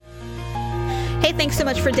Hey, thanks so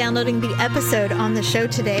much for downloading the episode. On the show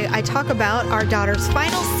today, I talk about our daughter's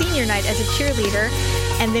final senior night as a cheerleader,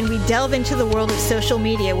 and then we delve into the world of social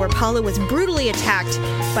media where Paula was brutally attacked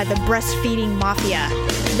by the breastfeeding mafia.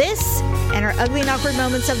 This and our ugly and awkward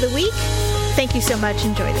moments of the week. Thank you so much.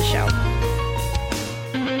 Enjoy the show.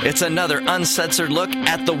 It's another uncensored look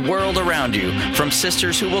at the world around you from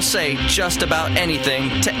sisters who will say just about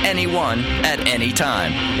anything to anyone at any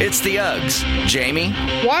time. It's the Uggs. Jamie.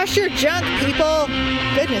 Wash your junk, people.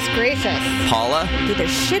 Goodness gracious. Paula. Either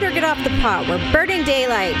shit or get off the pot. We're burning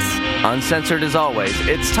daylight. Uncensored as always,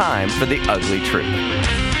 it's time for the ugly truth.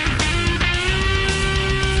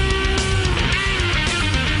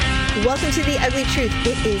 Welcome to The Ugly Truth.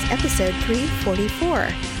 It is episode 344.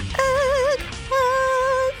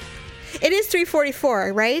 It is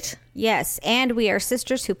 344, right? Yes, and we are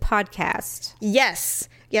sisters who podcast. Yes.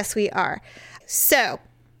 Yes, we are. So,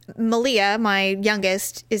 Malia, my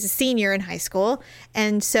youngest, is a senior in high school.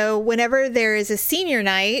 And so whenever there is a senior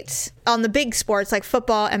night on the big sports like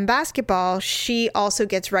football and basketball, she also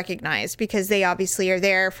gets recognized because they obviously are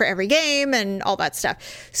there for every game and all that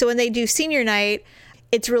stuff. So when they do senior night,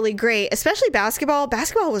 it's really great, especially basketball.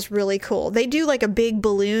 Basketball was really cool. They do like a big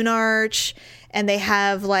balloon arch, and they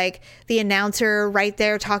have like the announcer right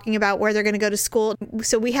there talking about where they're going to go to school.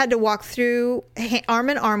 So we had to walk through arm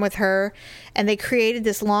in arm with her, and they created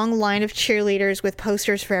this long line of cheerleaders with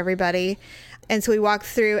posters for everybody. And so we walked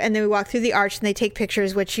through, and then we walk through the arch, and they take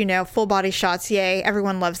pictures, which, you know, full body shots. Yay.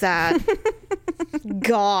 Everyone loves that.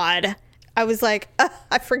 God. I was like,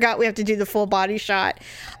 I forgot we have to do the full body shot.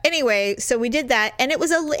 Anyway, so we did that, and it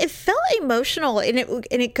felt emotional, and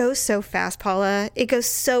it goes so fast, Paula. It goes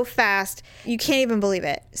so fast. You can't even believe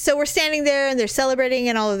it. So we're standing there, and they're celebrating,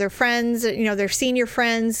 and all of their friends, you know, their senior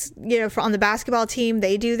friends, you know, on the basketball team,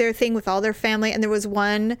 they do their thing with all their family. And there was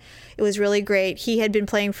one, it was really great. He had been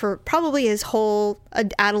playing for probably his whole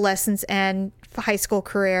adolescence and high school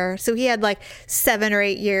career. So he had like 7 or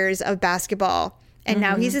 8 years of basketball. And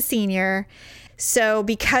now he's a senior. So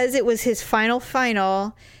because it was his final,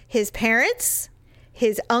 his parents,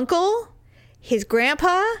 his uncle, his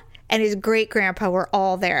grandpa, and his great grandpa were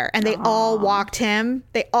all there. And they all walked him.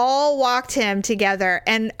 They all walked him together.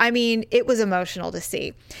 And I mean, it was emotional to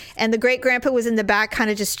see. And the great grandpa was in the back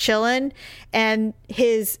kind of just chilling. And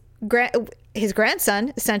his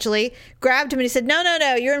grandson essentially grabbed him and he said, no,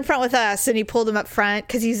 you're in front with us. And he pulled him up front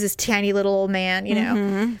because he's this tiny little old man, you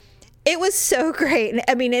know. It was so great.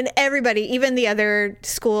 I mean, and everybody, even the other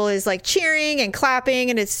school is like cheering and clapping,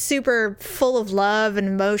 and it's super full of love and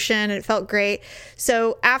emotion, and it felt great.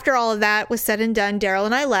 So after all of that was said and done, Daryl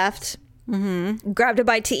and I left, grabbed a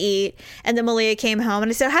bite to eat, and then Malia came home, and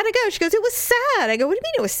I said, how'd it go? She goes, it was sad. I go, what do you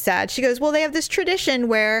mean it was sad? She goes, well, they have this tradition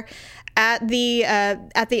where at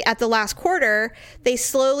the last quarter, they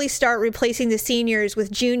slowly start replacing the seniors with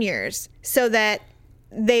juniors so that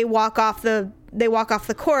they walk off the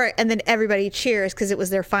court, and then everybody cheers because it was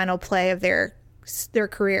their final play of their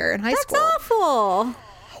career in high school. That's awful.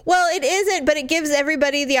 Well, it isn't, but it gives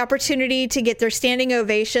everybody the opportunity to get their standing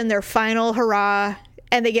ovation, their final hurrah,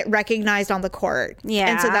 and they get recognized on the court. Yeah.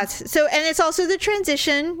 And and it's also the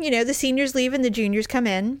transition, you know, the seniors leave and the juniors come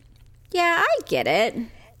in. Yeah, I get it.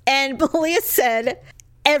 And Malia said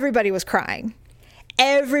everybody was crying.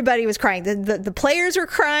 Everybody was crying. The players were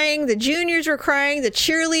crying. The juniors were crying. The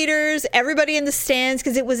cheerleaders, everybody in the stands,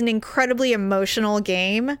 because it was an incredibly emotional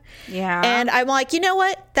game. Yeah. And I'm like, you know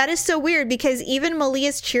what? That is so weird, because even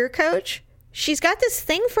Malia's cheer coach, she's got this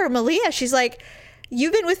thing for Malia. She's like,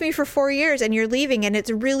 you've been with me for 4 years and you're leaving, and it's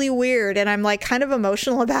really weird. And I'm like kind of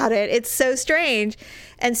emotional about it. It's so strange.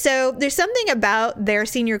 And so there's something about their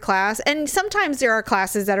senior class. And sometimes there are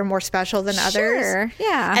classes that are more special than others. Sure,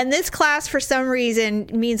 yeah. And this class, for some reason,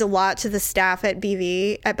 means a lot to the staff at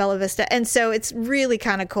BV, at Bella Vista. And so it's really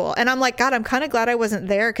kind of cool. And I'm like, God, I'm kind of glad I wasn't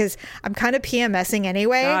there, because I'm kind of PMSing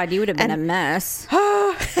anyway. God, you would have been a mess.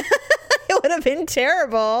 It would have been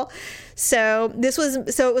terrible. So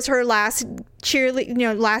it was her last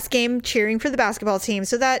last game cheering for the basketball team.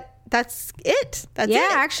 So that's it. That's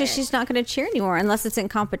it. Actually, she's not going to cheer anymore unless it's in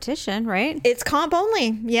competition, right? It's comp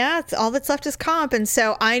only. Yeah, it's all that's left is comp. And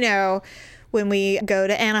so I know when we go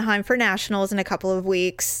to Anaheim for nationals in a couple of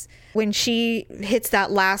weeks, when she hits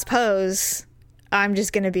that last pose, I'm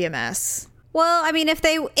just going to be a mess. Well, I mean, if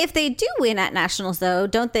they do win at nationals, though,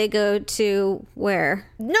 don't they go to where?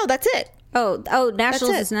 No, that's it. Oh,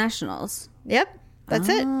 nationals is nationals. Yep. That's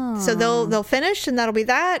it. So they'll finish, and that'll be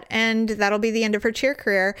that, and that'll be the end of her cheer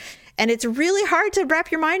career. And it's really hard to wrap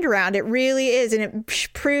your mind around. It really is, and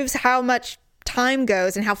it proves how much time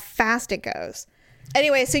goes and how fast it goes.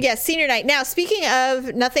 Anyway, so yes, senior night. Now, speaking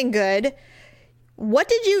of nothing good, what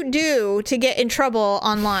did you do to get in trouble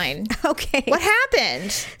online? Okay. What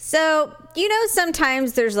happened? So,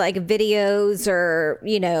 sometimes there's like videos or,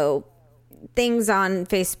 things on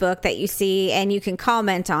Facebook that you see and you can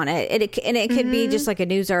comment on it. And it could be just like a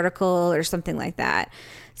news article or something like that.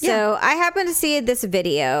 So I happened to see this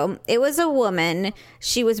video. It was a woman.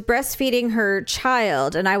 She was breastfeeding her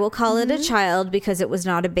child, and I will call it a child because it was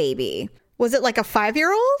not a baby. Was it like a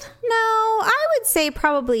 5-year-old? No, I would say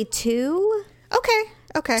probably 2.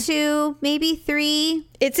 Okay. 2, maybe 3.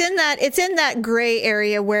 It's in that gray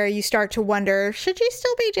area where you start to wonder, should you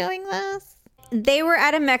still be doing this? They were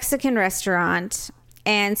at a Mexican restaurant.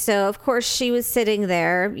 And so, of course, she was sitting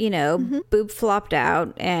there, boob flopped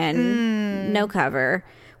out and no cover,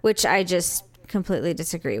 which I just completely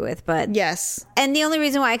disagree with. But yes. And the only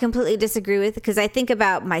reason why I completely disagree with, because I think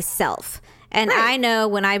about myself. And I know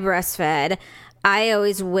when I breastfed, I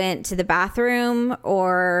always went to the bathroom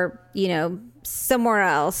or, somewhere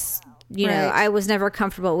else. I was never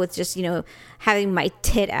comfortable with just, having my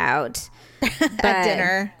tit out. At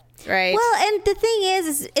dinner. Right. Well, and the thing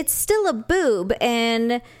is it's still a boob,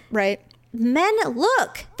 and men,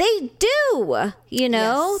 look, they do,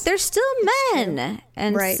 Yes. they're still men.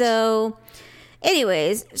 And so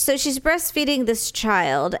anyways, so she's breastfeeding this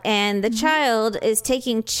child, and the child is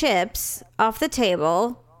taking chips off the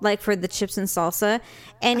table, like for the chips and salsa,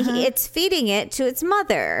 and it's feeding it to its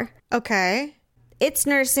mother. Okay. It's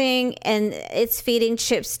nursing and it's feeding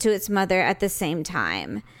chips to its mother at the same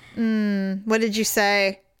time. What did you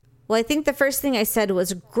say? Well, I think the first thing I said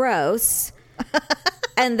was gross.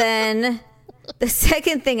 And then the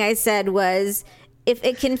second thing I said was, if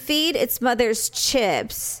it can feed its mother's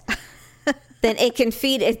chips, then it can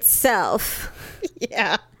feed itself.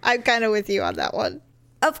 Yeah, I'm kind of with you on that one.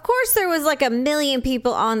 Of course, there was like a million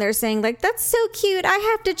people on there saying, like, that's so cute. I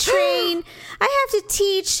have to train. I have to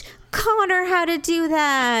teach Connor how to do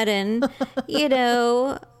that. And,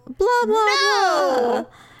 blah, blah, blah.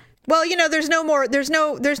 Well, there's no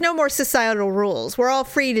more societal rules. We're all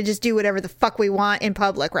free to just do whatever the fuck we want in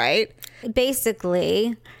public, right?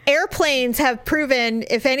 Basically. Airplanes have proven,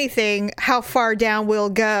 if anything, how far down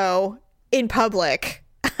we'll go in public.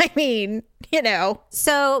 I mean,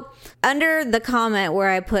 So under the comment where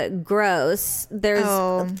I put gross, there's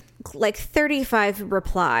like 35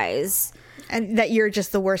 replies. And that you're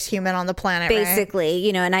just the worst human on the planet,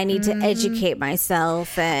 basically, right? And I need to educate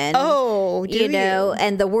myself. And,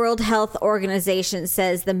 and the World Health Organization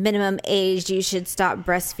says the minimum age you should stop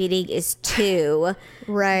breastfeeding is 2.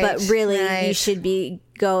 Right. But really, you should be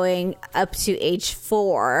going up to age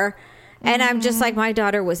 4. And I'm just like, my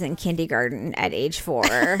daughter was in kindergarten at age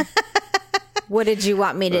 4. What did you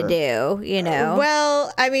want me to do?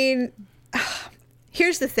 Well, I mean,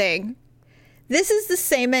 here's the thing. This is the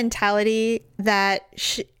same mentality that,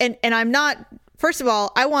 and I'm not, first of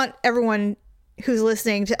all, I want everyone who's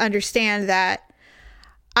listening to understand that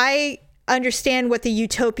I understand what the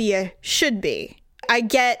utopia should be. I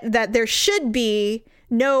get that there should be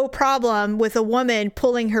no problem with a woman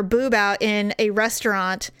pulling her boob out in a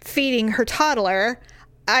restaurant, feeding her toddler,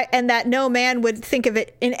 and that no man would think of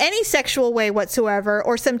it in any sexual way whatsoever,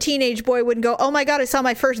 or some teenage boy wouldn't go, oh my God, I saw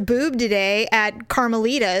my first boob today at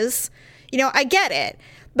Carmelita's. I get it,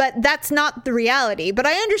 but that's not the reality. But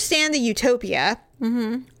I understand the utopia.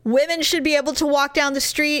 Mm-hmm. Women should be able to walk down the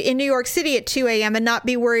street in New York City at 2 a.m. and not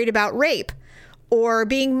be worried about rape or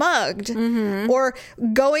being mugged or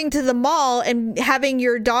going to the mall and having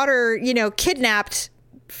your daughter, kidnapped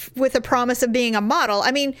with a promise of being a model.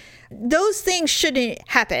 I mean, those things shouldn't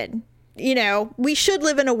happen. We should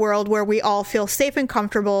live in a world where we all feel safe and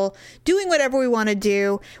comfortable doing whatever we want to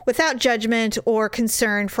do without judgment or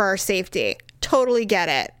concern for our safety. Totally get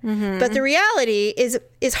it. Mm-hmm. But the reality is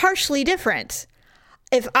harshly different.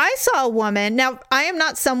 If I saw a woman, now I am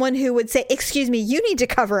not someone who would say, excuse me, you need to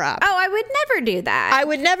cover up. Oh, I would never do that. I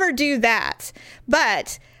would never do that.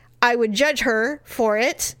 But I would judge her for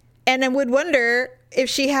it and then would wonder, if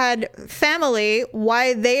she had family,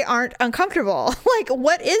 why they aren't uncomfortable. Like,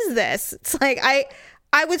 what is this? It's like,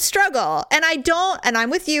 I would struggle, and I'm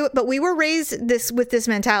with you, but we were raised with this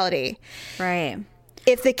mentality. Right.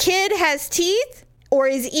 If the kid has teeth or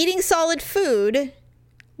is eating solid food,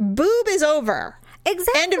 boob is over.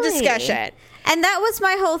 Exactly. End of discussion. And that was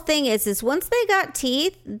my whole thing is once they got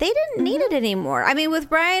teeth, they didn't need it anymore. I mean, with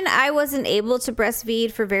Brian, I wasn't able to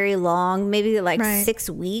breastfeed for very long, maybe 6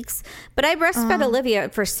 weeks. But I breastfed Olivia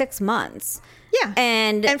for 6 months. Yeah.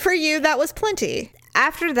 And for you, that was plenty.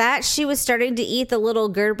 After that, she was starting to eat the little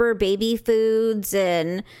Gerber baby foods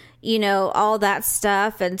and, all that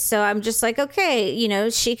stuff. And so I'm just like, okay,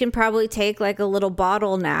 she can probably take like a little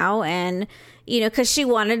bottle now and, because she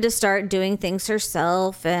wanted to start doing things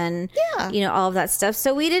herself and, all of that stuff.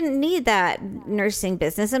 So we didn't need that nursing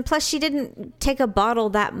business. And plus, she didn't take a bottle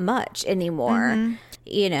that much anymore,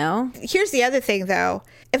 Here's the other thing, though.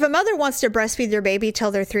 If a mother wants to breastfeed their baby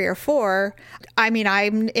till they're 3 or 4, I mean,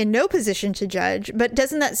 I'm in no position to judge, but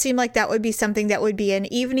doesn't that seem like that would be something that would be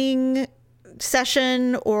an evening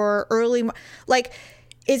session or early? Like,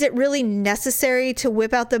 is it really necessary to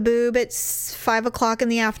whip out the boob at 5 o'clock in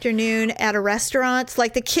the afternoon at a restaurant?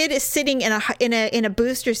 Like, the kid is sitting in a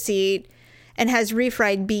booster seat and has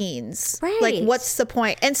refried beans. Right. Like, what's the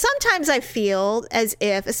point? And sometimes I feel as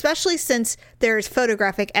if, especially since there's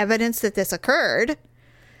photographic evidence that this occurred,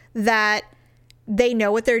 that they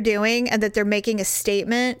know what they're doing and that they're making a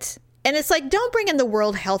statement. And it's like, don't bring in the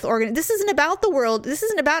World Health Organization. This isn't about the world. This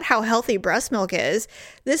isn't about how healthy breast milk is.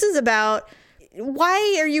 This is about,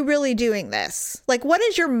 why are you really doing this? Like, what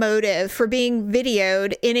is your motive for being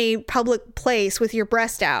videoed in a public place with your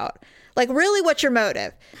breast out? Like, really, what's your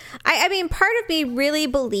motive? I mean, part of me really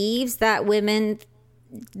believes that women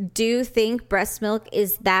do think breast milk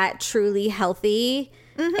is that truly healthy.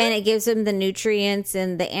 And it gives them the nutrients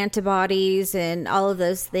and the antibodies and all of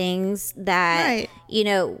those things that,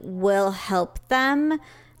 will help them.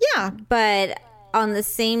 Yeah. But on the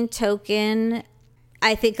same token,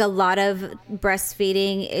 I think a lot of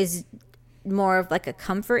breastfeeding is more of like a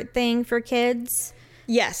comfort thing for kids.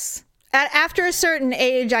 Yes. After a certain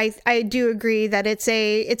age, I do agree that it's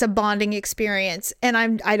a bonding experience, and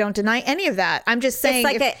I don't deny any of that. I'm just saying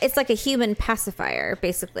it's like a human pacifier,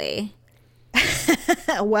 basically.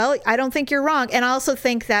 Well, I don't think you're wrong, and I also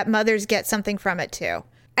think that mothers get something from it too.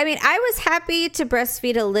 I mean, I was happy to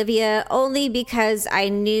breastfeed Olivia only because I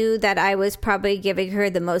knew that I was probably giving her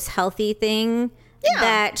the most healthy thing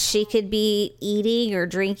that she could be eating or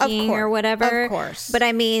drinking or whatever. Of course. But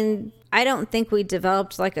I mean, I don't think we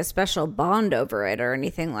developed like a special bond over it or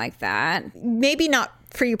anything like that. Maybe not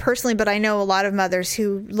for you personally, but I know a lot of mothers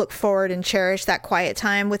who look forward and cherish that quiet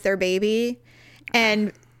time with their baby.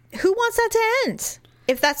 And who wants that to end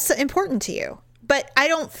if that's important to you? But I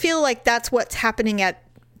don't feel like that's what's happening at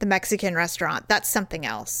the Mexican restaurant. That's something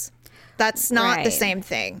else. That's not the same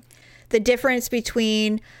thing. The difference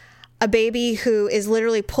between a baby who is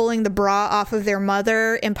literally pulling the bra off of their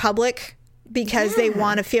mother in public because they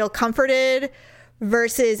want to feel comforted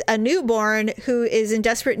versus a newborn who is in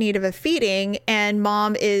desperate need of a feeding and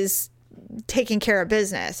mom is taking care of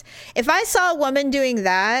business. If I saw a woman doing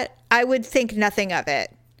that, I would think nothing of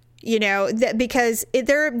it. Because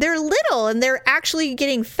they're little and they're actually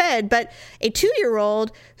getting fed. But a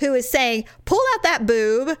 2-year-old who is saying, pull out that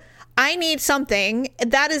boob, I need something,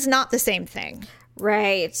 that is not the same thing.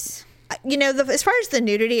 Right. As far as the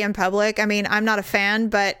nudity in public, I mean, I'm not a fan,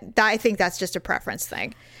 but I think that's just a preference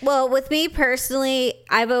thing. Well, with me personally,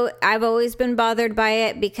 I've always been bothered by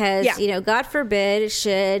it because, God forbid,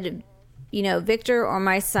 should, Victor or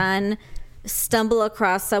my son stumble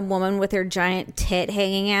across some woman with her giant tit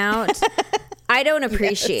hanging out, I don't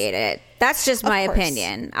appreciate it. That's just my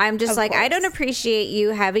opinion. I'm just I don't appreciate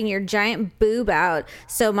you having your giant boob out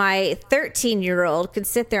so my 13-year-old could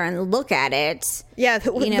sit there and look at it. Yeah,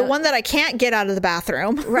 the one that I can't get out of the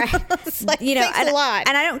bathroom. Right. It's thanks a lot.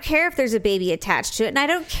 And I don't care if there's a baby attached to it, and I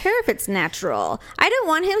don't care if it's natural. I don't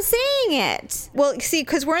want him seeing it. Well, see,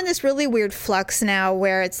 because we're in this really weird flux now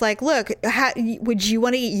where it's like, look, would you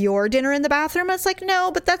want to eat your dinner in the bathroom? It's like,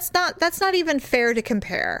 no, but that's not even fair to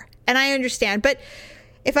compare. And I understand, but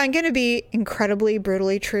if I'm going to be incredibly,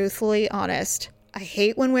 brutally, truthfully honest, I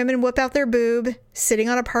hate when women whip out their boob, sitting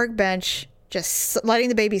on a park bench, just letting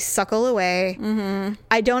the baby suckle away. Mm-hmm.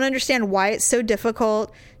 I don't understand why it's so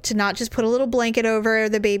difficult to not just put a little blanket over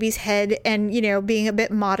the baby's head and, being a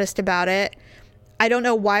bit modest about it. I don't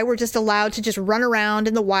know why we're just allowed to just run around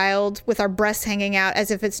in the wild with our breasts hanging out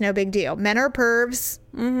as if it's no big deal. Men are pervs.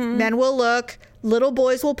 Mm-hmm. Men will look. Little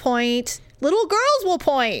boys will point. Little girls will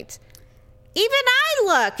point. Even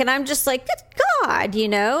I look, and I'm just like, good God, Yeah,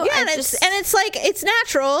 and it's like, it's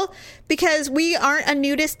natural because we aren't a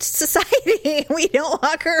nudist society. We don't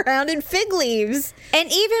walk around in fig leaves.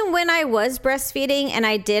 And even when I was breastfeeding and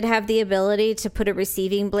I did have the ability to put a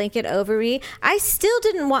receiving blanket over me, I still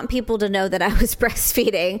didn't want people to know that I was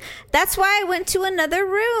breastfeeding. That's why I went to another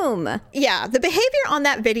room. Yeah, the behavior on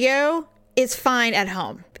that video is fine at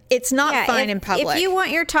home. It's not fine in public. If you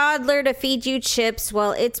want your toddler to feed you chips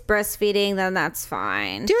while it's breastfeeding, then that's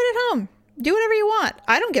fine. Do it at home. Do whatever you want.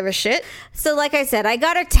 I don't give a shit. So like I said, I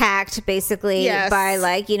got attacked basically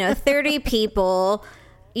by 30 people,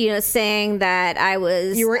 saying that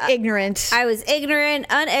you were ignorant. I was ignorant,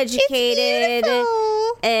 uneducated.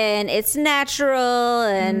 and it's natural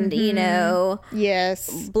and, you know,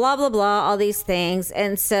 Yes. blah, blah, blah, all these things.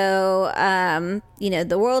 And so, you know,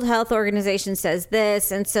 the World Health Organization says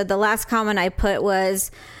this. And so the last comment I put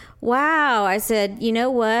was, wow. I said, you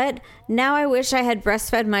know what? Now I wish I had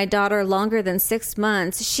breastfed my daughter longer than 6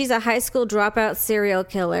 months. She's a high school dropout serial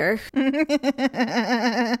killer.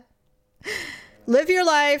 Live your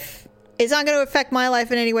life. It's not going to affect my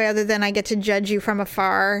life in any way other than I get to judge you from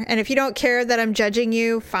afar. And if you don't care that I'm judging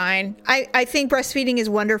you, fine. I think breastfeeding is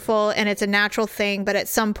wonderful and it's a natural thing, but at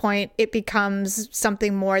some point it becomes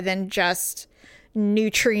something more than just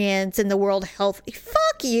nutrients and the World Health.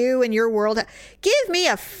 Fuck you and your world. Give me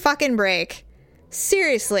a fucking break.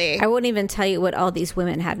 Seriously. I wouldn't even tell you what all these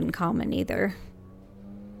women had in common either.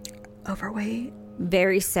 Overweight.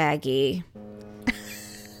 Very saggy.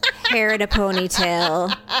 Hair in a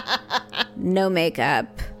ponytail. No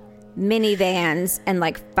makeup. Minivans and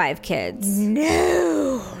like 5 kids.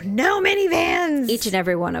 No minivans. Each and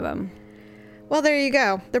every one of them. Well, there you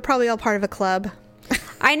go. They're probably all part of a club.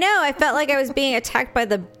 I know. I felt like I was being attacked by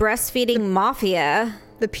the breastfeeding mafia.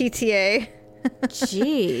 The PTA.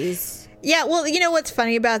 Jeez. Yeah, well, you know what's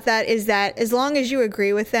funny about that is that as long as you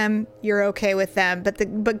agree with them, you're okay with them.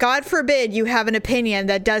 But God forbid you have an opinion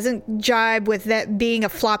that doesn't jibe with that being a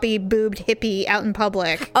floppy boobed hippie out in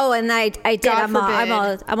public. Oh, and I did. God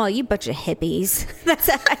I'm all you bunch of hippies. That's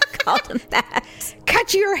how I called them that.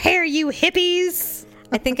 Cut your hair, you hippies.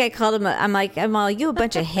 I think I called them. I'm all you a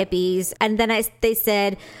bunch of hippies. And then they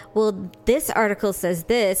said, well, this article says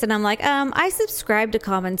this, and I'm like, I subscribe to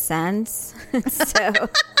common sense. So.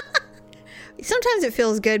 Sometimes it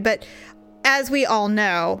feels good, but as we all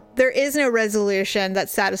know, there is no resolution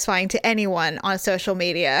that's satisfying to anyone on social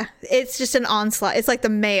media. It's just an onslaught. It's like the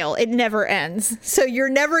mail. It never ends. So you're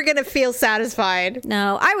never going to feel satisfied.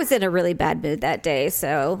 No, I was in a really bad mood that day,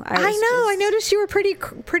 so I noticed you were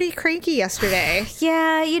pretty cranky yesterday.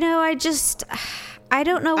 Yeah, you know, I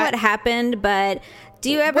don't know what happened, but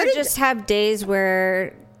do you ever just have days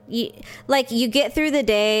where you get through the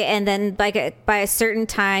day and then by a certain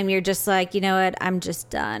time you're just like, you know what, I'm just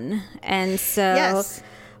done. And so yes.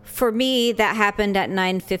 For me, that happened at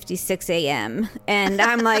 9:56 a.m. and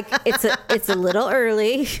I'm like, it's a little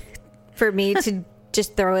early for me to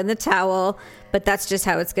just throw in the towel, but that's just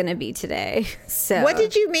how it's going to be today. So what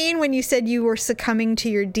did you mean when you said you were succumbing to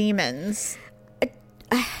your demons?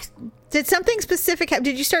 Did something specific happen?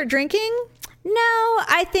 Did you start drinking? No,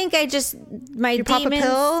 I think I just pop a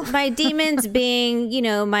pill? My demons being, you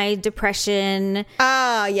know, my depression.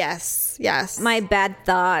 Yes. My bad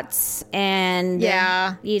thoughts and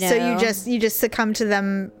yeah, you know. So you just succumb to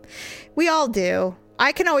them. We all do.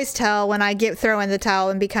 I can always tell when I throw in the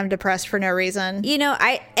towel and become depressed for no reason. You know,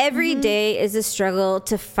 every day is a struggle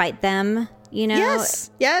to fight them, you know.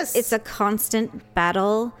 Yes. It's a constant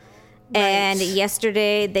battle. Right. And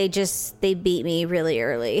yesterday they beat me really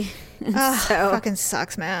early. So fucking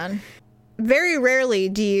sucks, man. Very rarely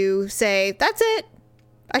do you say, that's it.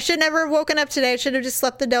 I should never have woken up today. I should have just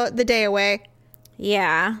slept the day away.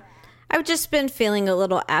 Yeah. I've just been feeling a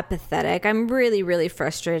little apathetic. I'm really, really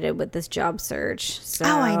frustrated with this job search. So.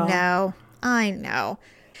 Oh, I know.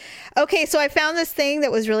 Okay, so I found this thing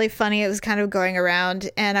that was really funny. It was kind of going around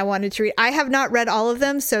and I wanted to read. I have not read all of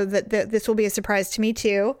them, so that this will be a surprise to me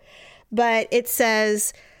too. But it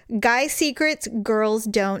says, guy secrets girls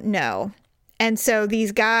don't know. And so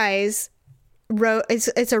these guys wrote, it's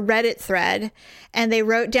a Reddit thread, and they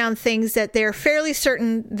wrote down things that they're fairly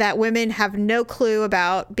certain that women have no clue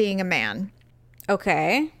about being a man.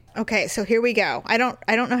 Okay, so here we go. I don't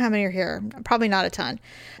know how many are here. Probably not a ton.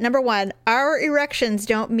 Number 1, our erections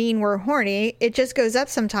don't mean we're horny. It just goes up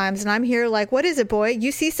sometimes, and I'm here like, what is it, boy?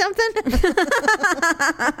 You see something?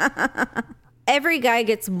 Every guy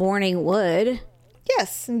gets morning wood.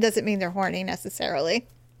 Yes, it doesn't mean they're horny necessarily.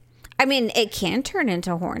 I mean, it can turn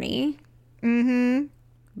into horny. Mm-hmm.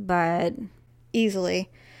 But easily.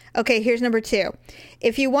 Okay, here's number 2.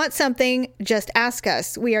 If you want something, just ask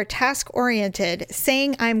us. We are task-oriented.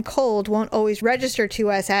 Saying I'm cold won't always register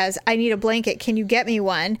to us as, I need a blanket, can you get me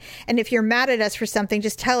one? And if you're mad at us for something,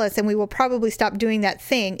 just tell us and we will probably stop doing that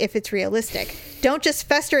thing if it's realistic. Don't just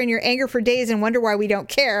fester in your anger for days and wonder why we don't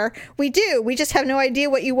care. We do. We just have no idea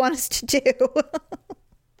what you want us to do.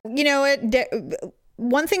 You know what?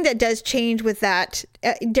 One thing that does change with that,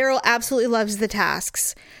 Daryl absolutely loves the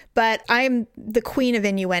tasks, but I'm the queen of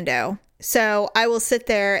innuendo. So I will sit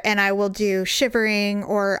there and I will do shivering,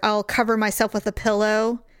 or I'll cover myself with a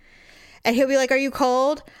pillow. And he'll be like, are you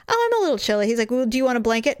cold? Oh, I'm a little chilly. He's like, well, do you want a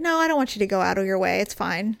blanket? No, I don't want you to go out of your way. It's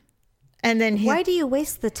fine. And then why do you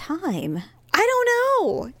waste the time? I don't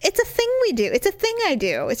No, it's a thing we do. It's a thing I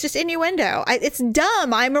do. It's just innuendo. It's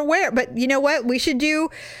dumb. I'm aware. But you know what? We should do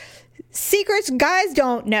secrets guys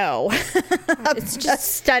don't know. It's just a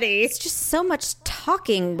study. It's just so much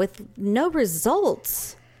talking with no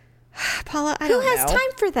results. Paula, Who has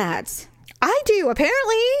time for that? I do,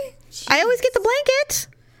 apparently. Jeez. I always get the blanket.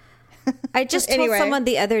 I just told someone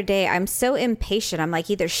the other day, I'm so impatient. I'm like,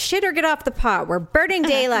 either shit or get off the pot. We're burning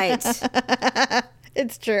daylight.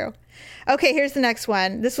 It's true. Okay, here's the next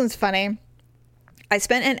one. This one's funny. I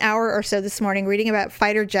spent an hour or so this morning reading about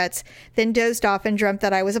fighter jets, then dozed off and dreamt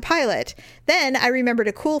that I was a pilot. Then I remembered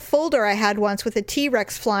a cool folder I had once with a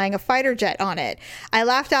T-Rex flying a fighter jet on it. I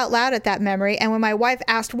laughed out loud at that memory, and when my wife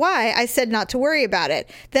asked why, I said not to worry about it.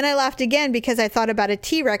 Then I laughed again because I thought about a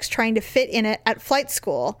T-Rex trying to fit in it at flight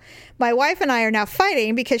school. My wife and I are now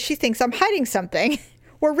fighting because she thinks I'm hiding something.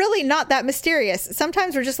 We're really not that mysterious.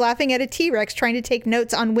 Sometimes we're just laughing at a T-Rex trying to take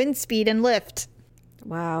notes on wind speed and lift.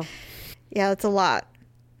 Wow. Yeah, that's a lot.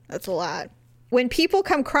 That's a lot. When people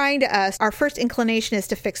come crying to us, our first inclination is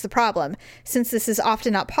to fix the problem. Since this is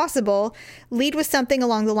often not possible, lead with something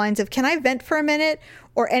along the lines of, can I vent for a minute?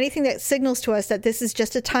 Or anything that signals to us that this is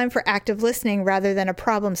just a time for active listening rather than a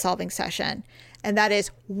problem-solving session. And that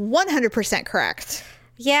is 100% correct.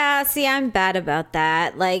 Yeah, see, I'm bad about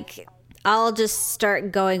that. Like, I'll just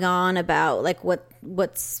start going on about, like,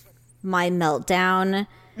 what's my meltdown.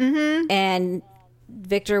 Mm-hmm. And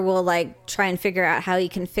Victor will like try and figure out how he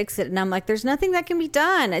can fix it, and I'm like, there's nothing that can be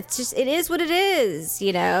done. It's just, it is what it is,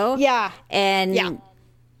 you know? Yeah. And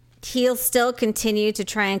he'll still continue to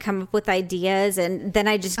try and come up with ideas, and then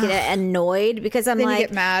I just get annoyed because I'm then like, you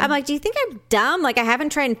get mad. I'm like, do you think I'm dumb? Like, I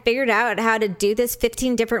haven't tried and figured out how to do this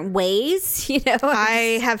 15 different ways, you know?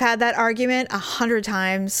 I have had that argument 100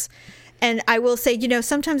 times. And I will say, you know,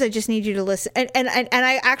 sometimes I just need you to listen. And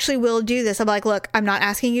I actually will do this. I'm like, look, I'm not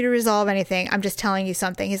asking you to resolve anything. I'm just telling you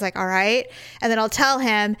something. He's like, all right. And then I'll tell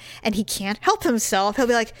him, and he can't help himself. He'll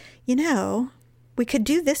be like, you know, we could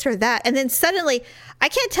do this or that. And then suddenly, I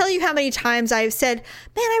can't tell you how many times I've said, man,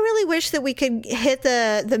 I really wish that we could hit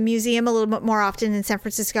the museum a little bit more often in San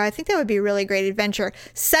Francisco. I think that would be a really great adventure.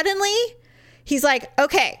 Suddenly, he's like,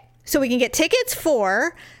 okay, so we can get tickets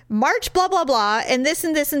for March, blah, blah, blah, and this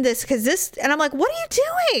and this and this, because this, and I'm like, what are you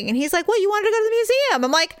doing? And he's like, well, you wanted to go to the museum.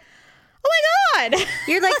 I'm like, oh my God.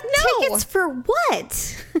 You're like, no. Tickets for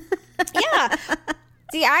what? Yeah.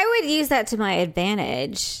 See, I would use that to my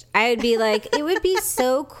advantage. I would be like, it would be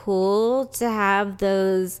so cool to have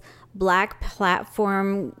those black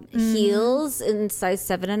platform heels in size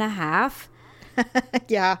 7.5.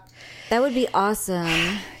 Yeah. That would be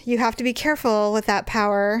awesome. You have to be careful with that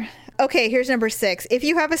power. Okay, here's number 6. If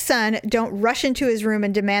you have a son, don't rush into his room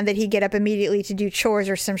and demand that he get up immediately to do chores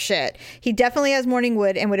or some shit. He definitely has morning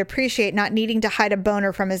wood and would appreciate not needing to hide a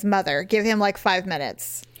boner from his mother. Give him like 5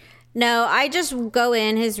 minutes. No, I just go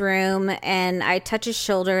in his room and I touch his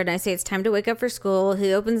shoulder and I say, it's time to wake up for school.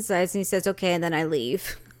 He opens his eyes and he says, okay, and then I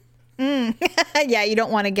leave. Yeah, you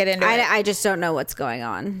don't want to get into it. I just don't know what's going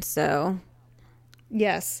on, so.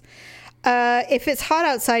 Yes. If it's hot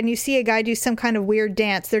outside and you see a guy do some kind of weird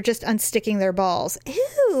dance, they're just unsticking their balls.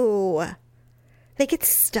 Ew. They get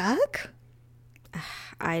stuck?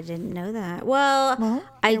 I didn't know that. Well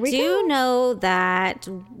I do know that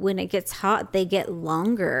when it gets hot, they get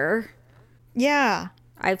longer. Yeah.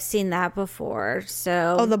 I've seen that before.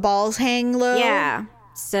 So. Oh, the balls hang low? Yeah.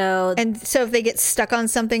 So. And so if they get stuck on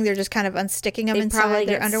something, they're just kind of unsticking them inside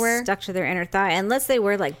their underwear? Stuck to their inner thigh. Unless they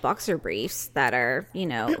wear like boxer briefs that are, you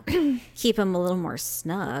know, keep them a little more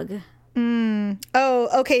snug.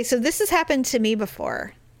 Oh, okay. So this has happened to me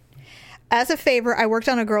before. As a favor, I worked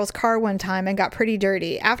on a girl's car one time and got pretty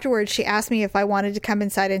dirty. Afterwards, she asked me if I wanted to come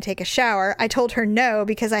inside and take a shower. I told her no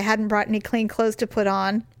because I hadn't brought any clean clothes to put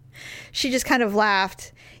on. She just kind of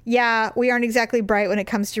laughed. Yeah, we aren't exactly bright when it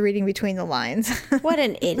comes to reading between the lines. What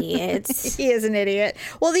an idiot. He is an idiot.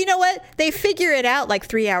 Well, you know what? They figure it out like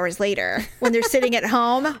 3 hours later when they're sitting at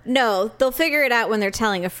home. No, they'll figure it out when they're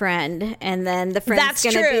telling a friend, and then the friend's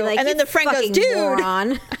going to be like, and then the friend goes, dude.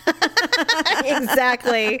 Moron.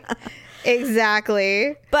 Exactly.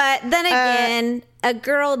 Exactly. But then again, a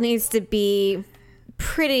girl needs to be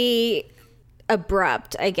pretty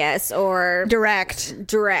abrupt, I guess, or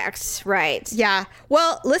direct, right? Yeah.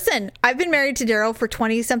 Well, listen, I've been married to Daryl for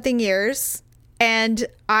 20-something years, and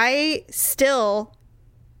I still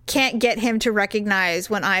can't get him to recognize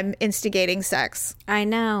when I'm instigating sex. I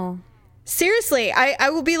know. Seriously, I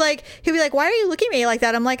will be like, he'll be like, why are you looking at me like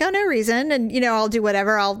that? I'm like, oh, no reason. And, you know, I'll do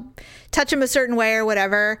whatever. I'll touch him a certain way or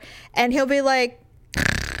whatever. And he'll be like,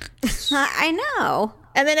 I know.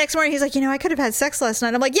 And the next morning he's like, you know, I could have had sex last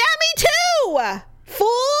night. I'm like, yeah, me too, fool.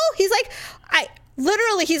 He's like,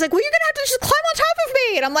 Literally, he's like, well, you're going to have to just climb on top of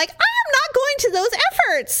me. And I'm like, I am not going to those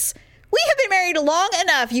efforts. We have been married long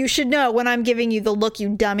enough. You should know when I'm giving you the look, you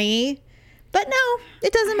dummy. But no,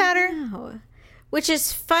 it doesn't matter. No. Which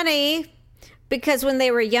is funny because when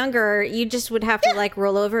they were younger, you just would have to like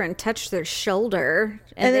roll over and touch their shoulder.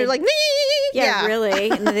 And they're like, nee! Yeah, really.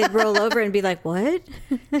 And then they'd roll over and be like, what?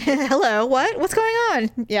 Hello, what? What's going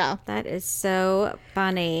on? Yeah. That is so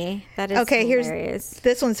funny. That is okay, hilarious.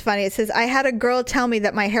 This one's funny. It says, I had a girl tell me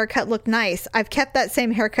that my haircut looked nice. I've kept that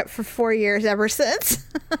same haircut for 4 years ever since.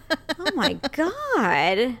 Oh my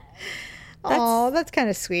God. That's kind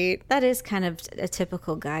of sweet. That is kind of a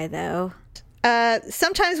typical guy, though.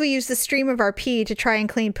 Sometimes we use the stream of our pee to try and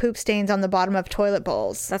clean poop stains on the bottom of toilet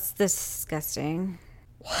bowls. That's disgusting.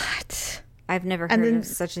 What? I've never heard of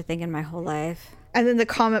such a thing in my whole life. And then the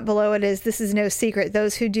comment below it is, this is no secret.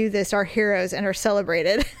 Those who do this are heroes and are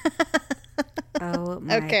celebrated. Oh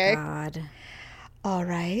my God. All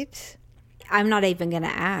right. I'm not even going to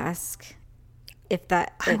ask if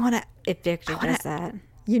Victor does that.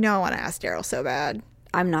 You know I want to ask Daryl so bad.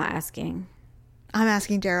 I'm not asking. I'm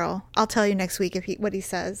asking Daryl. I'll tell you next week what he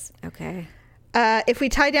says. Okay. If we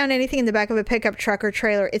tie down anything in the back of a pickup truck or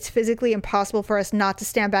trailer, it's physically impossible for us not to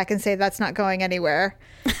stand back and say that's not going anywhere.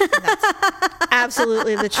 And that's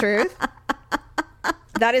absolutely the truth.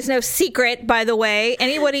 That is no secret, by the way.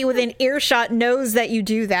 Anybody within earshot knows that you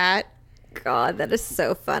do that. God, that is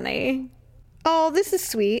so funny. Oh, this is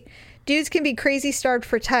sweet. Dudes can be crazy starved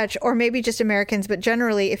for touch, or maybe just Americans, but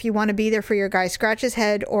generally, if you want to be there for your guy, scratch his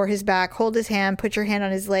head or his back, hold his hand, put your hand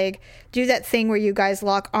on his leg, do that thing where you guys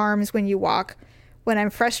lock arms when you walk. When I'm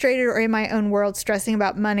frustrated or in my own world, stressing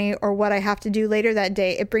about money or what I have to do later that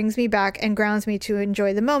day, it brings me back and grounds me to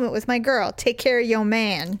enjoy the moment with my girl. Take care of your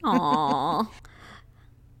man. Aww.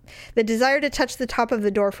 The desire to touch the top of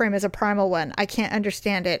the door frame is a primal one. I can't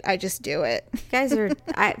understand it. I just do it. Guys are,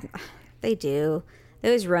 they do. They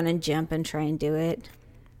always run and jump and try and do it.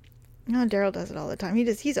 No, Daryl does it all the time.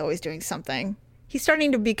 He's always doing something. He's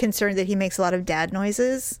starting to be concerned that he makes a lot of dad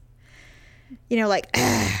noises. You know, like,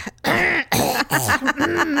 and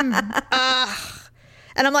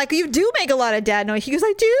I'm like, you do make a lot of dad noise. He goes,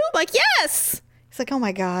 I do? I'm like, yes. He's like, oh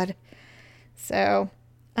my God. So,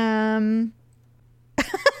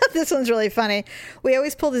 this one's really funny. We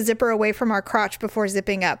always pull the zipper away from our crotch before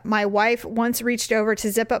zipping up. My wife once reached over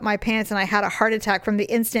to zip up my pants and I had a heart attack from the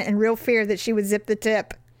instant in real fear that she would zip the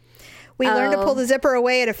tip. We learned to pull the zipper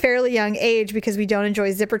away at a fairly young age because we don't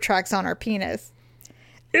enjoy zipper tracks on our penis.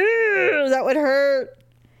 Ew, that would hurt.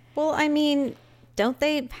 Well, I mean, don't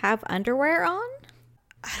they have underwear on?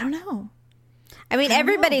 I don't know. I mean,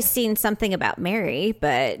 everybody's seen something about Mary,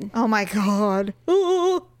 but... Oh my God.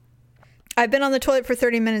 Ooh. I've been on the toilet for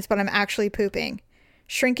 30 minutes, but I'm actually pooping.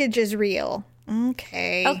 Shrinkage is real.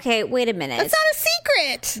 Okay. Okay, wait a minute. That's not a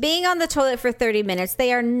secret. Being on the toilet for 30 minutes,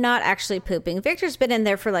 they are not actually pooping. Victor's been in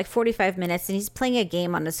there for like 45 minutes, and he's playing a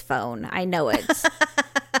game on his phone. I know it.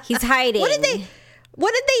 He's hiding.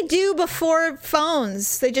 What did they do before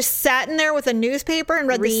phones? They just sat in there with a newspaper and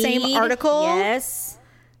read the same article? Yes.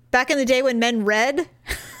 Back in the day when men read?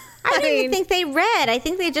 I don't even think they read. I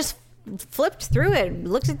think they just flipped through it,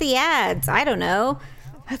 looked at the ads. I don't know.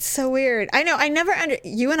 That's so weird. I know.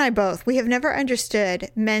 You and I both, we have never understood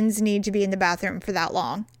men's need to be in the bathroom for that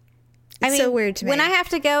long. It's so weird to me. When I have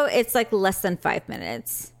to go, it's like less than 5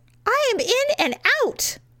 minutes. I am in and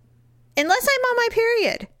out. Unless I'm on my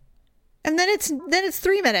period. And then it's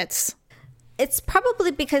 3 minutes. It's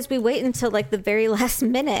probably because we wait until like the very last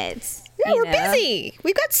minute. Yeah, we're busy.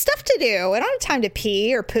 We've got stuff to do. I don't have time to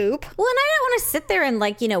pee or poop. Well, and I don't want to sit there and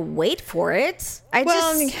like, wait for it.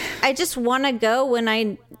 I just want to go when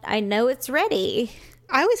I know it's ready.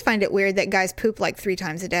 I always find it weird that guys poop like 3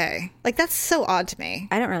 times a day. Like, that's so odd to me.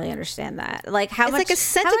 I don't really understand that. Like, it's like a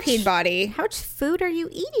centipede body. How much food are you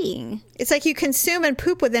eating? It's like you consume and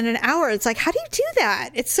poop within an hour. It's like, how do you do that?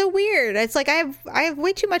 It's so weird. It's like I have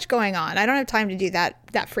way too much going on. I don't have time to do that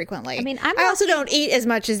frequently. I mean, I also don't eat as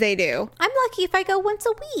much as they do. I'm lucky if I go once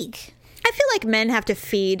a week. I feel like men have to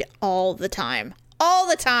feed all the time. All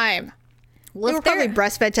the time. Well, they were probably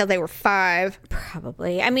breastfed till they were 5.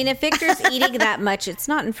 Probably. I mean, if Victor's eating that much, it's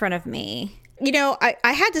not in front of me. I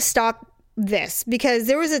had to stop this because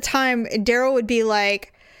there was a time Daryl would be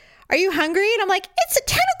like, are you hungry? And I'm like, it's at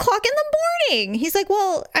 10 o'clock in the morning. He's like,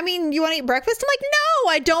 well, I mean, you want to eat breakfast? I'm like, no,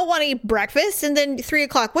 I don't want to eat breakfast. And then 3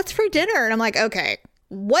 o'clock, what's for dinner? And I'm like, okay,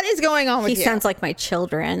 what is going on with you? He sounds like my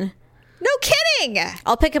children. No kidding.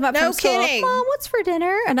 I'll pick him up from school. No kidding. Mom, what's for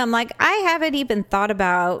dinner? And I'm like, I haven't even thought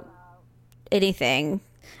about anything.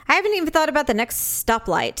 I haven't even thought about the next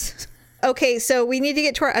stoplight. Okay, so we need to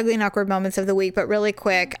get to our ugly and awkward moments of the week, but really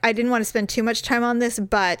quick. I didn't want to spend too much time on this,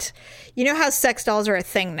 but you know how sex dolls are a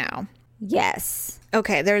thing now? Yes.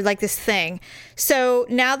 Okay, they're like this thing. So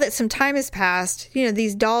now that some time has passed, you know,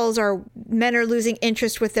 these dolls men are losing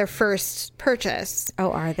interest with their first purchase.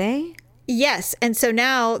 Oh, are they? Yes. And so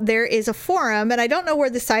now there is a forum, and I don't know where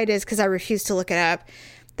the site is because I refuse to look it up.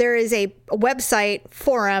 There is a website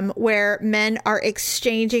forum where men are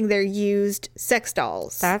exchanging their used sex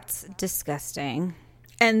dolls. That's disgusting.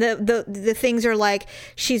 And the things are like,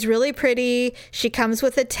 she's really pretty. She comes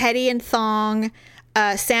with a teddy and thong.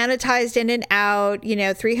 Sanitized in and out, you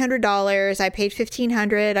know, $300. I paid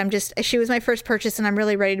 $1,500. She was my first purchase and I'm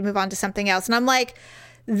really ready to move on to something else. And I'm like,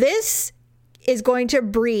 this is going to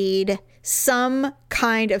breed some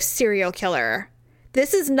kind of serial killer.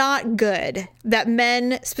 This is not good that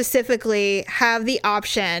men specifically have the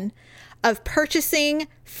option of purchasing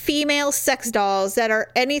female sex dolls that are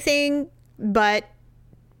anything but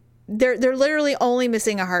they're literally only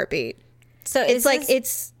missing a heartbeat. So is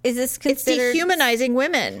this considered, it's dehumanizing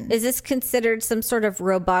women? Is this considered some sort of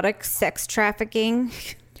robotic sex trafficking?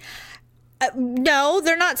 No,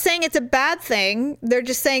 they're not saying it's a bad thing. They're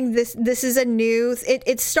just saying this is a new.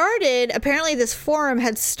 It started. Apparently, this forum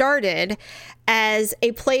had started as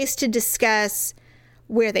a place to discuss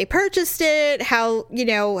where they purchased it,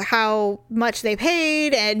 how much they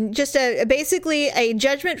paid, and just basically a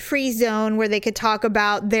judgment-free zone where they could talk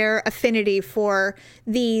about their affinity for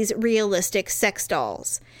these realistic sex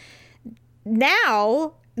dolls.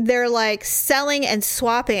 Now they're like selling and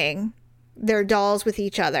swapping their dolls with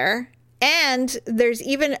each other. And there's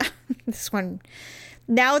even this one.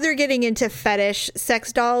 Now they're getting into fetish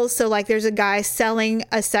sex dolls. So like there's a guy selling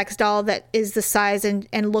a sex doll that is the size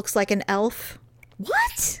and looks like an elf.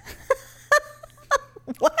 What?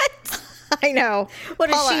 What? I know.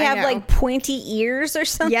 What, does she have, like pointy ears or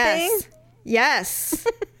something? Yes.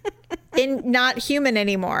 Not human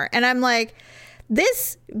anymore. And I'm like,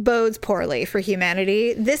 this bodes poorly for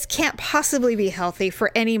humanity. This can't possibly be healthy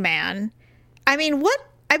for any man. I mean, what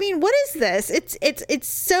is this? It's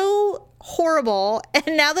so horrible.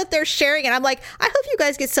 And now that they're sharing it, I'm like, I hope you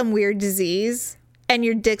guys get some weird disease and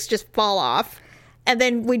your dicks just fall off. And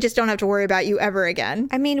then we just don't have to worry about you ever again.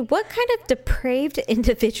 I mean, what kind of depraved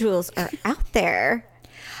individuals are out there?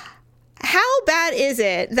 How bad is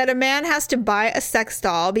it that a man has to buy a sex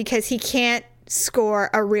doll because he can't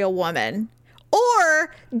score a real woman?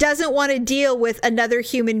 Or doesn't want to deal with another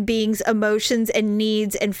human being's emotions and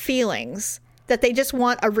needs and feelings? That they just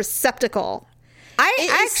want a receptacle.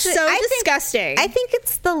 Disgusting. I think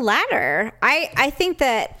it's the latter. I think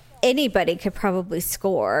that anybody could probably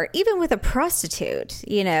score, even with a prostitute,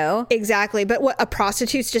 you know? Exactly. But what, a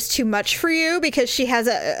prostitute's just too much for you because she has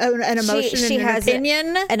an emotion she and has an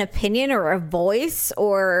opinion? An opinion or a voice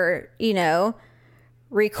or, you know,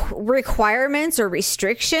 requirements or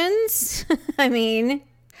restrictions. I mean,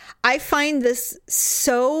 I find this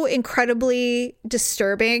so incredibly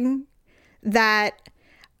disturbing that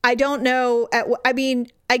I don't know.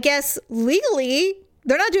 I guess legally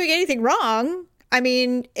they're not doing anything wrong. I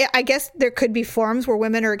mean, I guess there could be forums where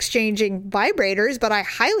women are exchanging vibrators, but I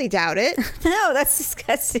highly doubt it. No, that's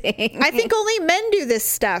disgusting. I think only men do this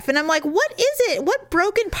stuff. And I'm like, what is it? What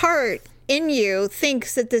broken part in you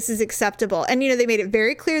thinks that this is acceptable? And, you know, they made it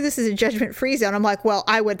very clear this is a judgment-free zone. I'm like, well,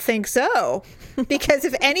 I would think so. Because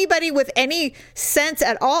if anybody with any sense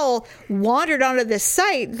at all wandered onto this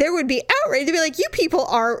site, there would be outrage. They'd be like, you people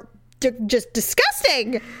are just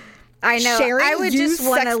disgusting. I know. I would just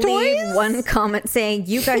want to leave one comment saying,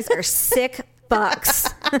 you guys are sick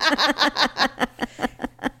fucks.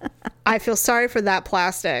 I feel sorry for that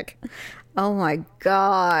plastic. Oh my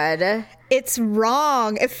God. It's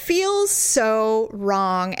wrong. It feels so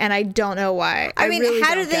wrong. And I don't know why. I mean, really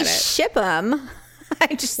how do they ship them?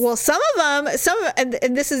 Well, some of them,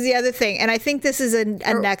 and this is the other thing. And I think this is a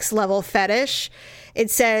next level fetish. It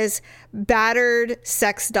says battered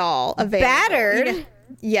sex doll available. Battered? You know,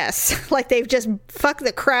 yes. Like they've just fucked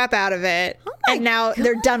the crap out of it. And now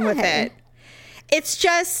they're done with it. It's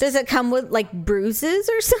just... Does it come with like bruises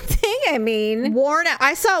or something? I mean... Worn.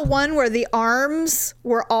 I saw one where the arms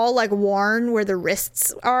were all like worn where the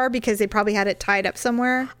wrists are because they probably had it tied up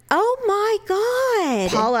somewhere. Oh my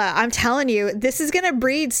God. Paula, I'm telling you, this is going to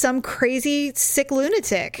breed some crazy sick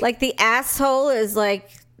lunatic. Like the asshole is like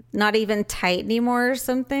not even tight anymore or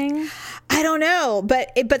something? I don't know.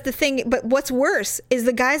 But what's worse is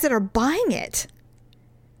the guys that are buying it.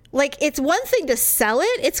 Like, it's one thing to sell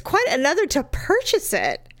it. It's quite another to purchase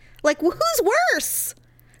it. Like, who's worse?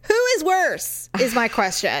 Who is worse is my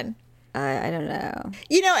question. I don't know.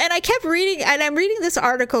 And I kept reading, and I'm reading this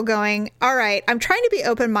article going, all right, I'm trying to be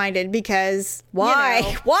open-minded because...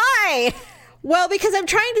 Why? Why? Well, because I'm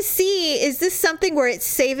trying to see, is this something where it's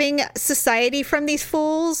saving society from these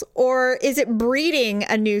fools, or is it breeding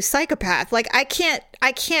a new psychopath? Like, I can't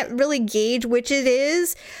really gauge which it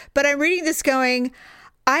is, but I'm reading this going,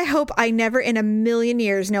 I hope I never in a million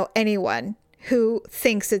years know anyone who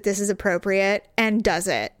thinks that this is appropriate and does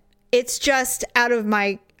it. It's just out of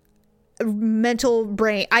my mental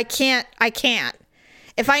brain. I can't.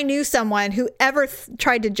 If I knew someone who ever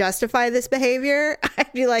tried to justify this behavior,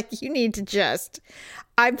 I'd be like, you need to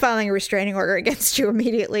I'm filing a restraining order against you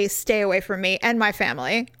immediately. Stay away from me and my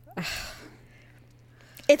family.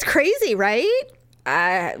 It's crazy, right?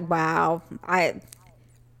 Wow.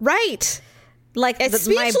 Right. Like It's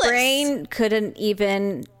my speechless. brain couldn't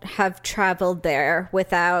even have traveled there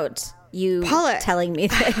without you Paula, telling me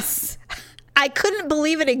this. I couldn't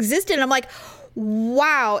believe it existed. I'm like,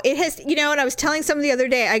 wow, it has, and I was telling someone the other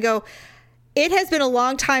day, I go, it has been a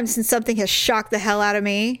long time since something has shocked the hell out of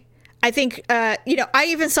me. I think, I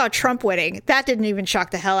even saw Trump winning. That didn't even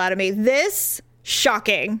shock the hell out of me. This,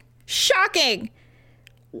 shocking.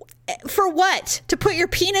 For what? To put your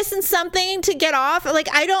penis in something to get off? Like,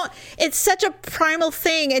 it's such a primal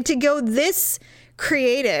thing. And to go this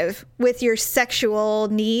creative with your sexual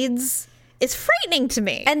needs, it's frightening to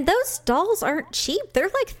me. And those dolls aren't cheap. They're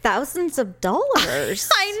like thousands of dollars.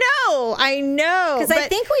 I know. Because I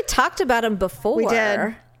think we talked about them before. we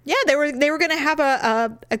did. Yeah, they were going to have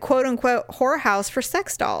a quote unquote whorehouse for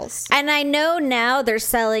sex dolls. And I know now they're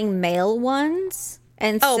selling male ones.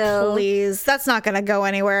 And so please, that's not going to go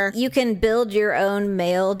anywhere. you can build your own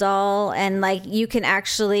male doll, and like you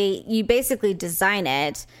basically design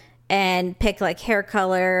it and pick like hair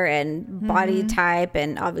color and body type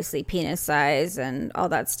and obviously penis size and all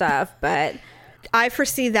that stuff. But I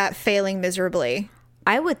foresee that failing miserably.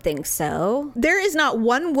 I would think so. There is not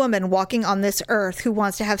one woman walking on this earth who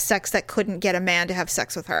wants to have sex that couldn't get a man to have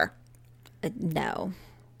sex with her. No.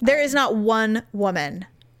 There is not one woman.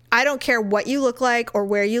 I don't care what you look like or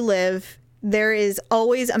where you live. There is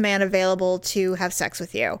always a man available to have sex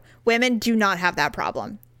with you. Women do not have that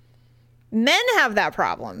problem. Men have that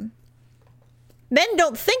problem. Men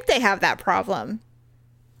don't think they have that problem.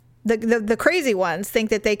 The crazy ones think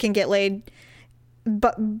that they can get laid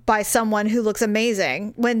by someone who looks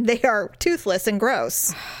amazing when they are toothless and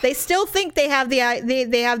gross. They still think they have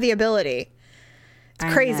the ability.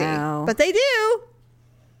 It's crazy, but they do.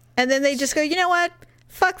 And then they just go, you know what?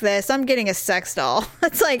 Fuck this. I'm getting a sex doll.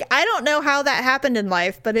 It's like, I don't know how that happened in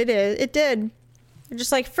life, but it did. You're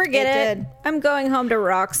just like, forget it. did. I'm going home to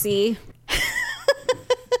Roxy.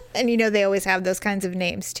 And they always have those kinds of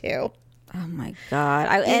names too. Oh my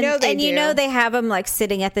God. They have them like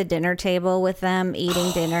sitting at the dinner table with them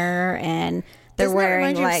eating dinner, and they're Doesn't that wearing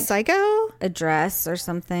remind you of like Psycho? a dress or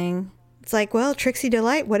something. It's like, well, Trixie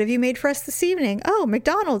Delight, what have you made for us this evening? Oh,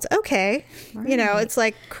 McDonald's. Okay. Right. It's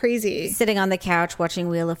like crazy. Sitting on the couch watching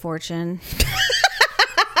Wheel of Fortune.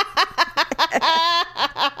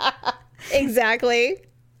 Exactly.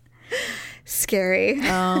 Scary.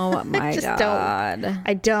 Oh my God.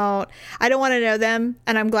 I don't want to know them,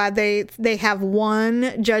 and I'm glad they have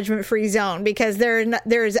one judgment-free zone, because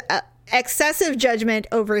there's excessive judgment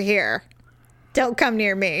over here. Don't come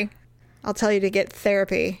near me. I'll tell you to get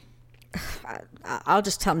therapy. I'll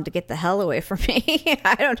just tell them to get the hell away from me.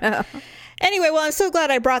 I don't know. Anyway, well, I'm so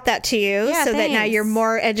glad I brought that to you, so that now thanks. you're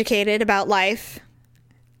more educated about life.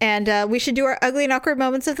 And we should do our ugly and awkward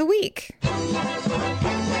moments of the week.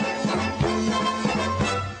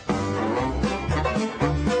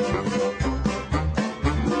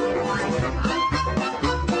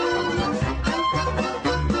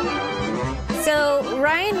 So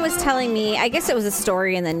Ryan was telling me, I guess it was a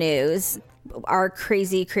story in the news, our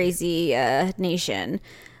crazy nation.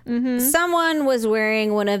 Mm-hmm. Someone was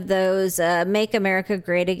wearing one of those Make America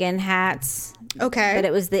Great Again hats. Okay. But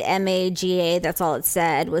it was the MAGA. That's all it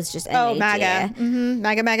said, was just MAGA. Oh, MAGA. Mm-hmm.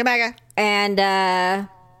 MAGA.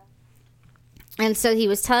 And so he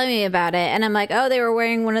was telling me about it, and I'm like, oh, they were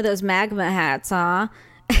wearing one of those magma hats, huh?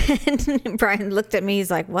 And Brian looked at me, he's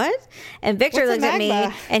like, what? And Victor looked at me,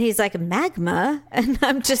 and he's like, magma? And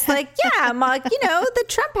I'm just like, yeah. I'm like, the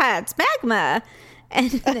Trump hats, magma.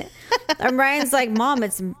 And Brian's like, Mom,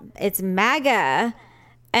 it's MAGA.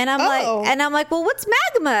 And I'm like, well, what's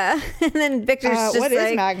magma? And then Victor's just what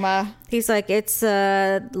is magma? He's like, it's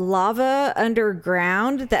lava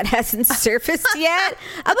underground that hasn't surfaced yet.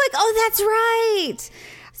 I'm like, oh, that's right.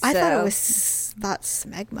 I thought it was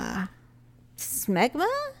smegma. Smegma?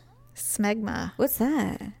 Smegma. What's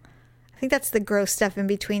that? I think that's the gross stuff in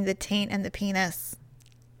between the taint and the penis.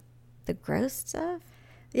 The gross stuff?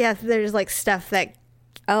 Yeah, there's like stuff that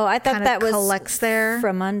Oh, I thought kinda that was collects there.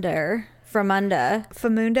 Fromunda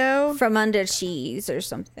cheese or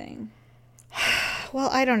something. Well,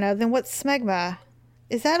 I don't know. Then what's smegma?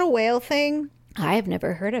 Is that a whale thing? I have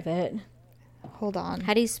never heard of it. Hold on.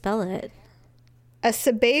 How do you spell it? A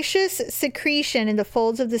sebaceous secretion in the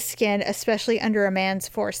folds of the skin, especially under a man's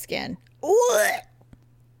foreskin. Ooh!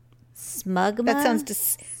 Smegma? That sounds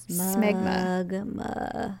smegma.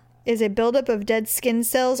 Smegma. Is a buildup of dead skin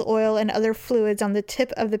cells, oil, and other fluids on the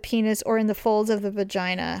tip of the penis or in the folds of the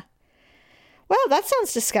vagina. Well, that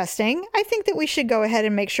sounds disgusting. I think that we should go ahead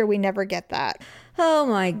and make sure we never get that. Oh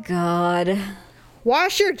my God.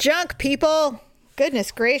 Wash your junk, people.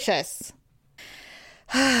 Goodness gracious.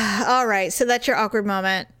 All right, so that's your awkward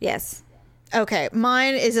moment. Yes. Okay,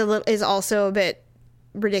 mine is also a bit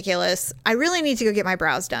ridiculous. I really need to go get my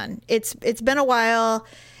brows done. It's been a while,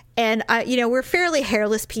 and we're fairly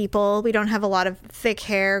hairless people. We don't have a lot of thick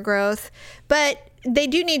hair growth, but they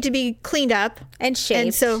do need to be cleaned up And shaped.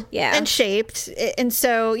 And so yeah. and shaped. And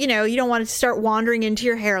so, you don't want to start wandering into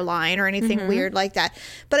your hairline or anything weird like that.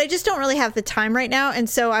 But I just don't really have the time right now, and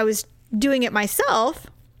so I was doing it myself.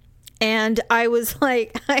 And I was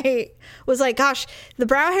like, gosh, the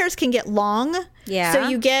brow hairs can get long. Yeah. So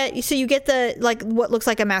you get the, like, what looks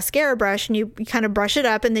like a mascara brush, and you kind of brush it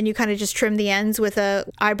up, and then you kind of just trim the ends with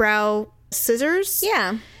a eyebrow scissors.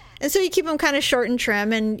 Yeah. And so you keep them kind of short and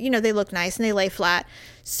trim, and, they look nice and they lay flat.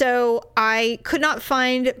 So I could not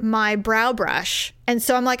find my brow brush. And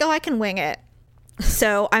so I'm like, oh, I can wing it.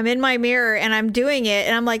 So I'm in my mirror and I'm doing it,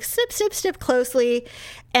 and I'm like, snip, snip, snip closely.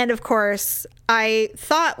 And of course, I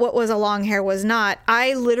thought what was a long hair was not.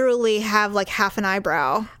 I literally have like half an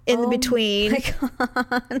eyebrow in between.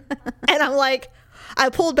 And I'm like, I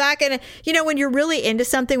pulled back, and when you're really into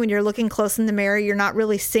something, when you're looking close in the mirror, you're not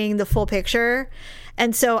really seeing the full picture.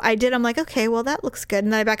 And so I did. I'm like, okay, well, that looks good.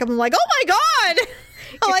 And then I back up. I'm like, oh my God.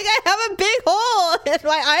 I'm like, I have a big hole in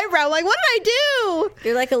my eyebrow. I'm like, what did I do?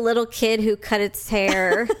 You're like a little kid who cut its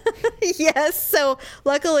hair. Yes. So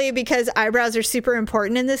luckily, because eyebrows are super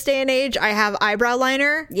important in this day and age, I have eyebrow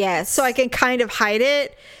liner. Yes. So I can kind of hide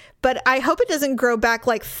it. But I hope it doesn't grow back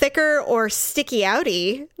like thicker or sticky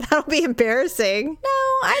outy. That'll be embarrassing. No,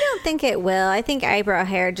 I don't think it will. I think eyebrow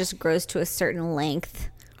hair just grows to a certain length.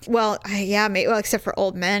 Well, yeah, well, except for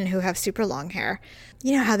old men who have super long hair.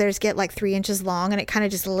 You know how theirs get like 3 inches long and it kind of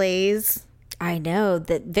just lays? I know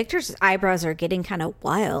that Victor's eyebrows are getting kind of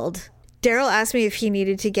wild. Daryl asked me if he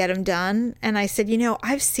needed to get them done. And I said,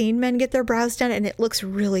 I've seen men get their brows done and it looks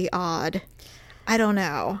really odd. I don't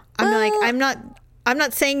know. I'm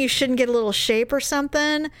not saying you shouldn't get a little shape or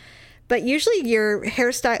something, but usually your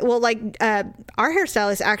hairstyle, well, like our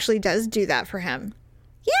hairstylist actually does do that for him.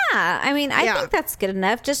 Yeah, I mean, I think that's good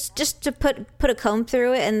enough. Just to put a comb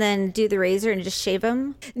through it and then do the razor and just shave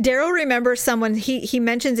them. Daryl remembers someone, he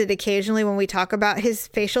mentions it occasionally when we talk about his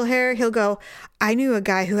facial hair. He'll go, I knew a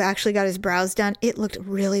guy who actually got his brows done. It looked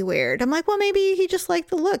really weird. I'm like, well, maybe he just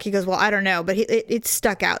liked the look. He goes, well, I don't know, but it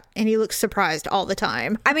stuck out, and he looks surprised all the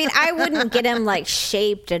time. I mean, I wouldn't get him like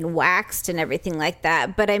shaped and waxed and everything like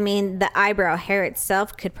that, but I mean, the eyebrow hair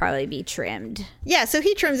itself could probably be trimmed. Yeah, so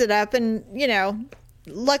he trims it up, and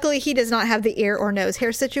luckily he does not have the ear or nose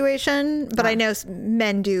hair situation, but I know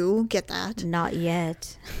men do get that. Not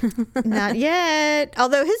yet. Not yet.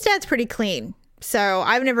 Although his dad's pretty clean. So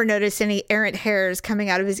I've never noticed any errant hairs coming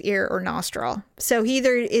out of his ear or nostril. So he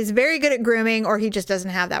either is very good at grooming or he just doesn't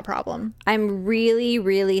have that problem. I'm really,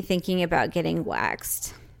 really thinking about getting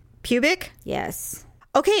waxed. Pubic? Yes.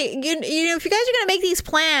 Okay, if you guys are going to make these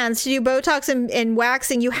plans to do Botox and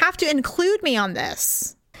waxing, you have to include me on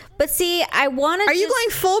this. But see, I want to. Are you going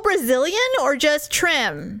full Brazilian or just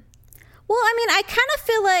trim? Well, I mean, I kind of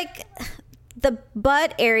feel like the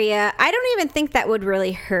butt area, I don't even think that would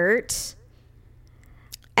really hurt.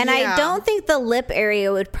 And Yeah. I don't think the lip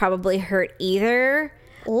area would probably hurt either.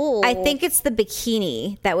 Oh. I think it's the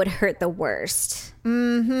bikini that would hurt the worst.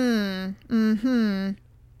 Man,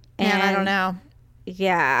 I don't know.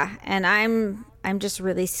 Yeah, and I'm just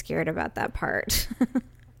really scared about that part.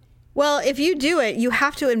 Well, if you do it, you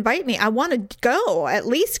have to invite me. I want to go, at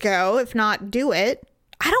least go, if not do it.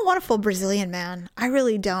 I don't want a full Brazilian, man. I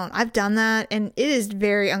really don't. I've done that, and it is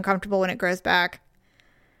very uncomfortable when it grows back.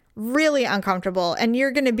 Really uncomfortable. And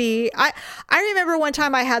you're going to be... I remember one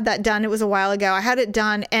time I had that done. It was a while ago. I had it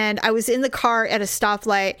done, and I was in the car at a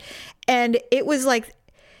stoplight, and it was like...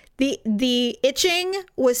 The itching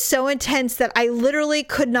was so intense that I literally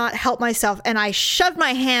could not help myself, and I shoved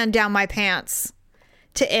my hand down my pants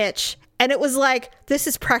to itch. And it was like, this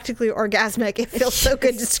is practically orgasmic. It feels so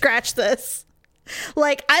good to scratch this.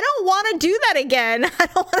 Like, I don't want to do that again. I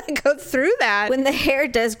don't want to go through that. When the hair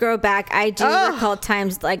does grow back, I do recall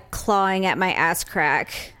times like clawing at my ass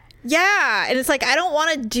crack. Yeah. And it's like, I don't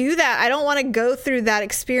want to do that. I don't want to go through that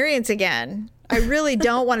experience again. I really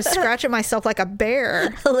don't want to scratch at myself like a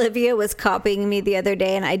bear. Olivia was copying me the other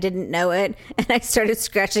day and I didn't know it. And I started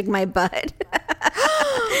scratching my butt.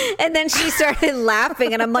 And then she started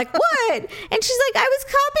laughing and I'm like, what? And she's like, I was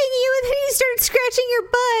copying you and then you started scratching your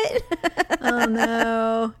butt. Oh,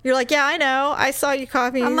 no. You're like, yeah, I know. I saw you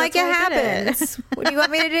copying. I'm like, it happens. What do you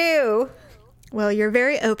want me to do? Well, you're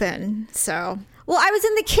very open, so... Well, I was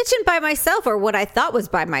in the kitchen by myself, or what I thought was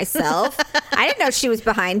by myself. I didn't know she was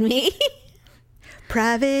behind me.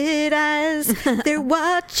 Private eyes, they're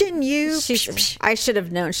watching you. I should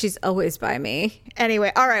have known. She's always by me.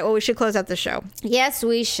 Anyway, all right. Well, we should close out the show. Yes,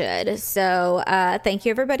 we should. So thank you,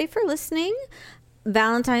 everybody, for listening.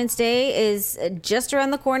 Valentine's Day is just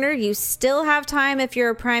around the corner. You still have time, if you're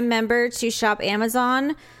a Prime member, to shop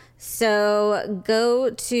Amazon. So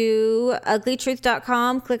go to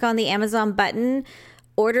uglytruth.com, click on the Amazon button,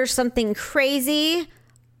 order something crazy,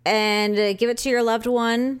 and give it to your loved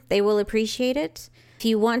one. They will appreciate it. If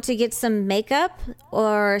you want to get some makeup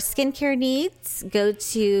or skincare needs, go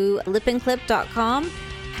to lipandclip.com.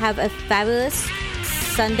 Have a fabulous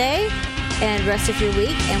Sunday and rest of your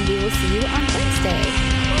week, and we will see you on Wednesday.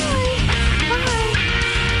 Bye. Bye.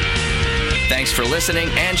 Thanks for listening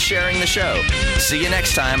and sharing the show. See you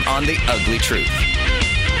next time on The Ugly Truth.